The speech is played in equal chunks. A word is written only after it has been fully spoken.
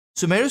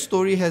Sumeru's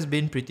story has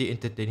been pretty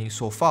entertaining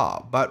so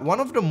far, but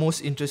one of the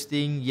most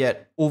interesting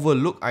yet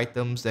overlooked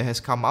items that has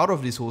come out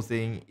of this whole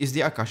thing is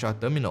the Akasha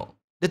terminal.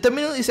 The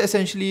terminal is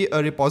essentially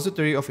a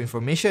repository of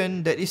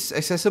information that is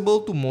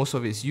accessible to most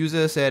of its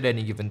users at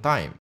any given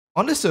time.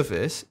 On the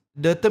surface,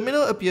 the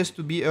terminal appears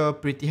to be a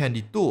pretty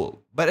handy tool,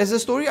 but as the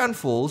story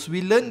unfolds,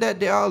 we learn that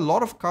there are a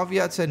lot of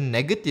caveats and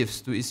negatives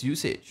to its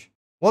usage.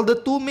 While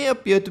the tool may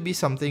appear to be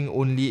something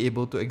only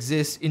able to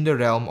exist in the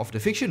realm of the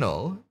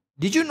fictional,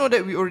 did you know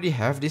that we already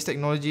have this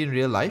technology in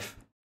real life?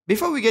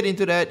 Before we get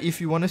into that,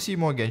 if you want to see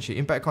more Genshin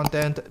Impact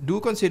content, do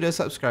consider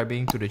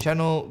subscribing to the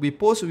channel. We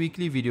post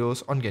weekly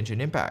videos on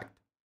Genshin Impact.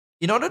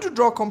 In order to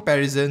draw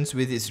comparisons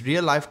with its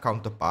real-life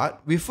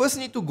counterpart, we first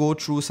need to go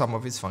through some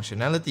of its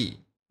functionality.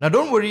 Now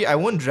don't worry, I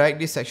won't drag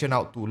this section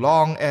out too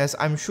long, as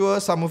I'm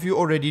sure some of you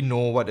already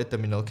know what a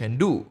terminal can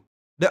do.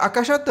 The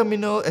Akasha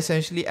terminal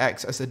essentially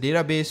acts as a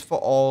database for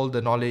all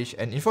the knowledge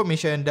and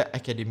information that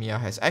academia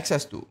has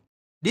access to.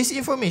 This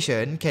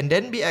information can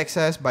then be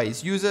accessed by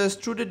its users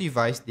through the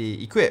device they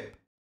equip.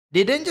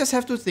 They then just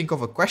have to think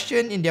of a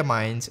question in their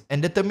minds,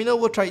 and the terminal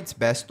will try its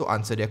best to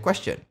answer their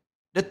question.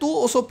 The tool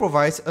also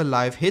provides a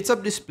live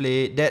heads-up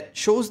display that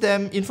shows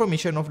them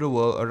information of the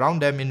world around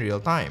them in real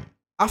time.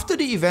 After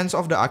the events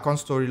of the Icon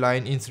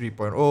storyline in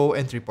 3.0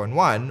 and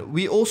 3.1,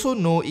 we also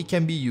know it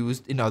can be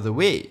used in other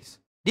ways.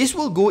 This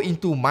will go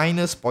into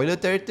minor spoiler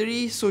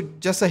territory, so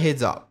just a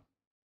heads up.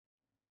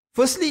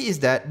 Firstly is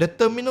that the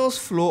terminal's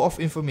flow of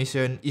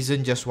information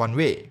isn't just one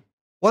way.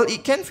 While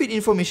it can feed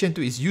information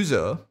to its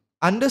user,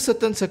 under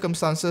certain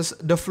circumstances,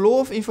 the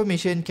flow of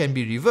information can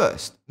be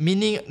reversed,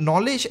 meaning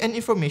knowledge and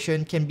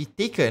information can be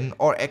taken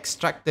or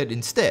extracted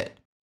instead.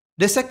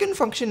 The second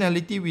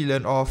functionality we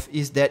learn of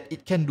is that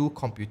it can do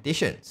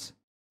computations.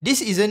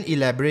 This isn't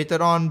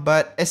elaborated on,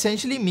 but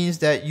essentially means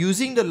that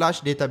using the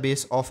large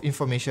database of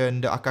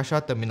information the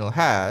Akasha terminal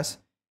has,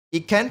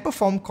 it can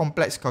perform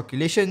complex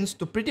calculations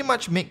to pretty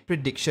much make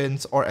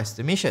predictions or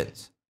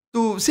estimations.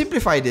 To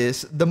simplify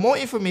this, the more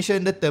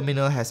information the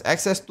terminal has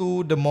access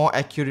to, the more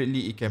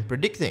accurately it can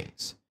predict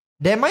things.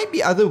 There might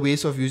be other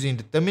ways of using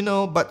the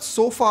terminal, but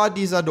so far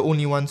these are the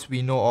only ones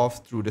we know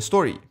of through the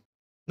story.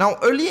 Now,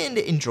 earlier in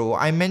the intro,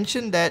 I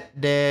mentioned that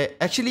there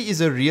actually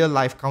is a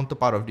real-life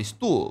counterpart of this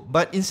tool,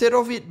 but instead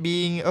of it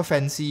being a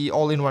fancy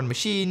all-in-one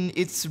machine,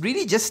 it's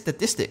really just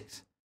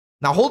statistics.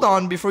 Now hold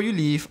on before you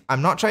leave,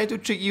 I'm not trying to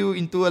trick you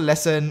into a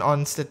lesson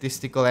on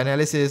statistical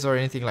analysis or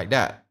anything like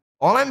that.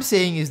 All I'm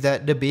saying is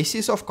that the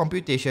basis of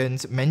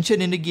computations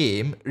mentioned in the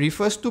game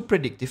refers to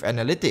predictive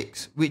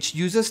analytics, which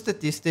uses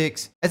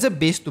statistics as a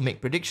base to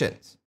make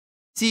predictions.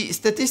 See,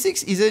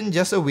 statistics isn't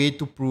just a way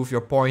to prove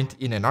your point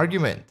in an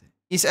argument.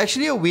 It's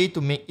actually a way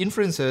to make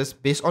inferences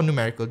based on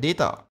numerical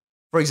data.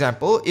 For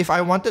example, if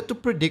I wanted to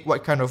predict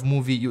what kind of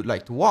movie you'd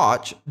like to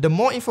watch, the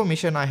more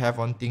information I have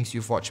on things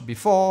you've watched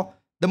before,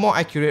 the more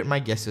accurate my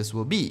guesses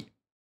will be.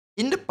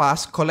 In the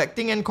past,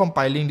 collecting and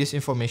compiling this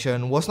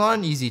information was not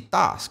an easy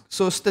task,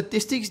 so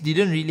statistics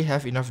didn't really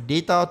have enough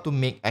data to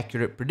make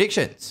accurate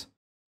predictions.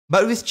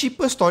 But with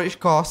cheaper storage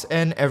costs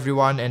and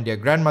everyone and their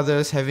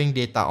grandmothers having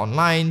data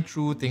online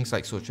through things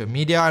like social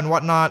media and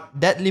whatnot,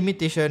 that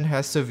limitation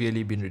has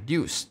severely been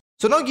reduced.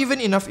 So now given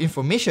enough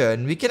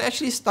information, we can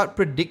actually start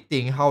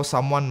predicting how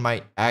someone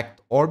might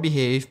act or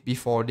behave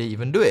before they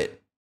even do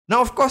it. Now,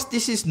 of course,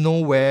 this is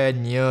nowhere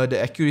near the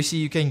accuracy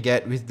you can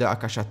get with the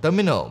Akasha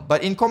terminal,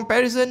 but in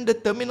comparison, the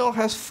terminal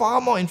has far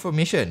more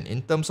information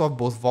in terms of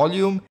both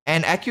volume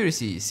and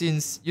accuracy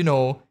since,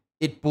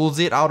 it pulls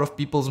it out of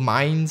people's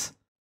minds.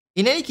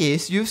 In any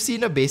case, you've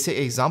seen a basic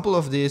example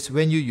of this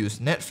when you use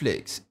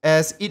Netflix,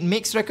 as it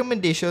makes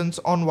recommendations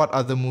on what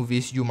other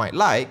movies you might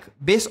like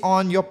based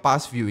on your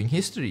past viewing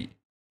history.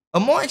 A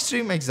more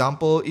extreme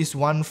example is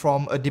one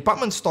from a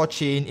department store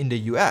chain in the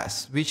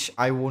US, which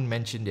I won't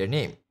mention their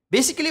name.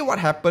 Basically, what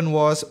happened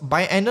was,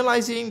 by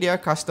analyzing their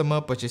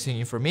customer purchasing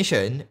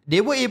information, they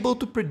were able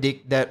to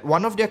predict that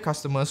one of their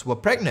customers were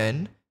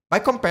pregnant by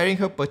comparing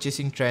her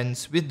purchasing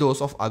trends with those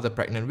of other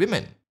pregnant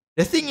women.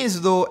 The thing is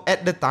though,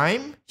 at the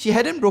time, she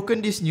hadn't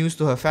broken this news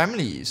to her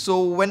family,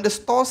 so when the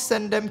stores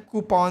sent them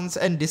coupons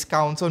and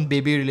discounts on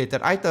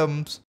baby-related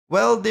items,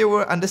 well, they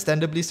were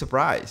understandably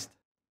surprised.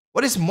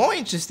 What is more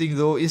interesting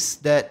though is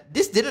that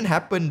this didn't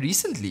happen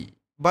recently,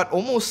 but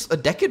almost a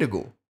decade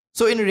ago.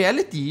 So in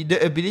reality,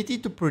 the ability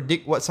to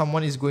predict what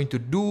someone is going to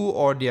do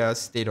or their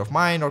state of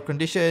mind or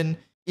condition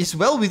is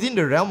well within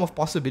the realm of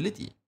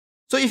possibility.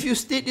 So if you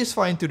stayed this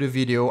far into the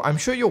video, I'm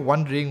sure you're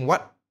wondering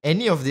what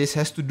any of this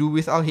has to do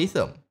with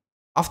Alhaitham.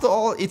 After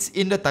all, it's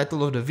in the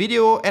title of the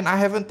video and I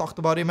haven't talked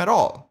about him at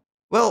all.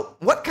 Well,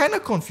 what kind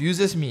of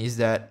confuses me is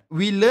that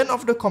we learn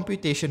of the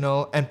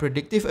computational and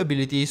predictive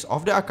abilities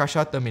of the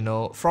Akasha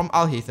terminal from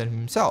Alhaitham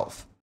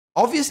himself.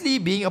 Obviously,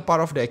 being a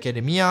part of the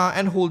academia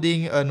and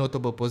holding a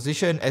notable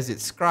position as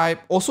its scribe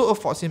also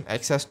affords him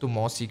access to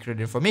more secret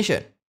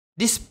information.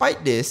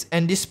 Despite this,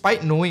 and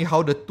despite knowing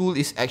how the tool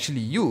is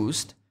actually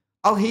used,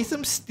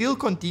 Alhaitham still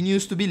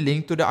continues to be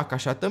linked to the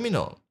Akasha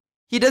terminal.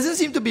 He doesn't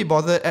seem to be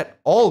bothered at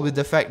all with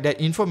the fact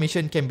that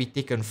information can be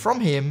taken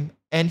from him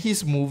and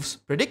his moves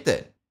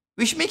predicted.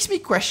 which makes me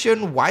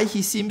question why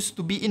he seems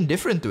to be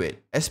indifferent to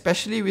it,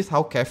 especially with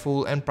how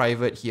careful and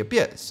private he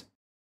appears.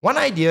 One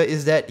idea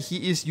is that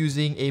he is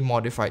using a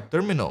modified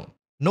terminal.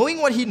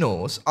 Knowing what he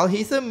knows,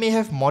 Alhaitham may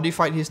have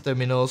modified his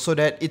terminal so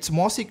that its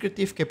more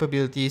secretive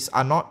capabilities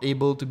are not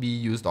able to be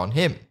used on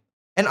him.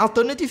 An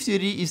alternative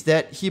theory is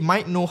that he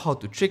might know how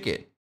to trick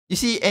it. You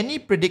see, any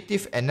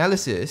predictive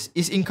analysis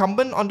is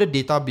incumbent on the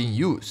data being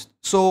used,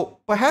 so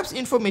perhaps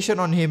information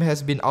on him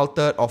has been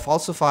altered or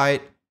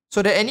falsified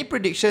so that any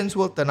predictions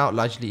will turn out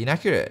largely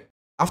inaccurate.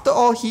 After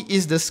all, he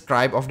is the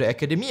scribe of the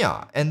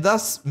academia, and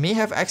thus may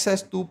have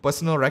access to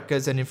personal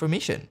records and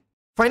information.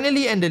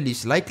 Finally, and the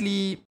least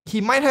likely, he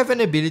might have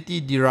an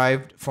ability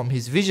derived from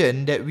his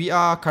vision that we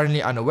are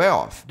currently unaware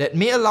of, that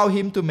may allow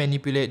him to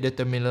manipulate the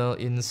terminal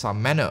in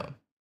some manner.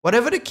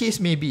 Whatever the case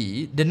may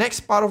be, the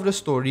next part of the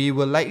story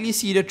will likely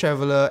see the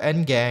Traveler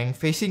and gang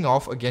facing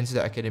off against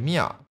the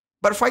academia.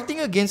 But fighting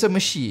against a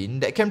machine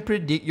that can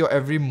predict your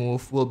every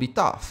move will be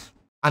tough,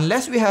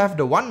 unless we have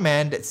the one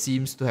man that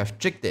seems to have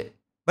tricked it.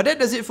 But that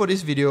does it for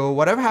this video.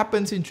 Whatever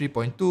happens in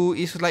 3.2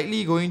 is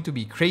likely going to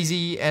be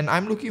crazy, and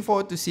I'm looking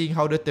forward to seeing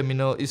how the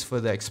terminal is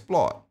further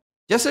explored.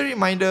 Just a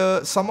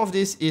reminder, some of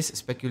this is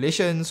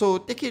speculation, so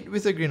take it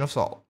with a grain of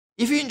salt.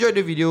 If you enjoyed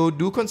the video,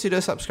 do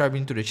consider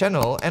subscribing to the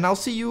channel, and I'll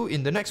see you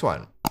in the next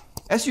one.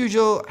 As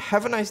usual,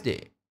 have a nice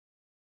day.